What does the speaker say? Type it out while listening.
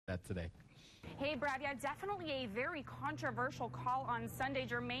that today. Hey, Brad, yeah, definitely a very controversial call on Sunday.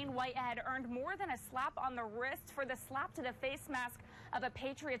 Jermaine Whitehead earned more than a slap on the wrist for the slap to the face mask of a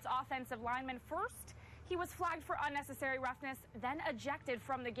Patriots offensive lineman. First, he was flagged for unnecessary roughness, then ejected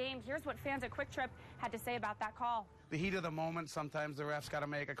from the game. Here's what fans at Quick Trip had to say about that call. The heat of the moment, sometimes the ref's got to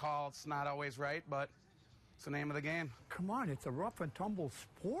make a call. It's not always right, but it's the name of the game. Come on, it's a rough and tumble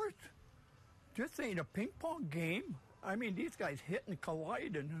sport. This ain't a ping pong game. I mean, these guys hit and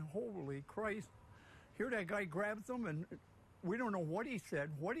collide, and holy Christ. Here that guy grabs them, and we don't know what he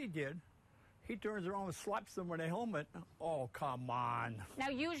said, what he did. He turns around and slaps them with a helmet. Oh, come on. Now,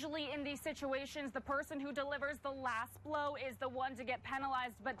 usually in these situations, the person who delivers the last blow is the one to get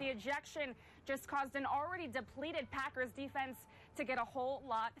penalized, but the ejection just caused an already depleted Packers defense to get a whole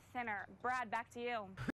lot thinner. Brad, back to you.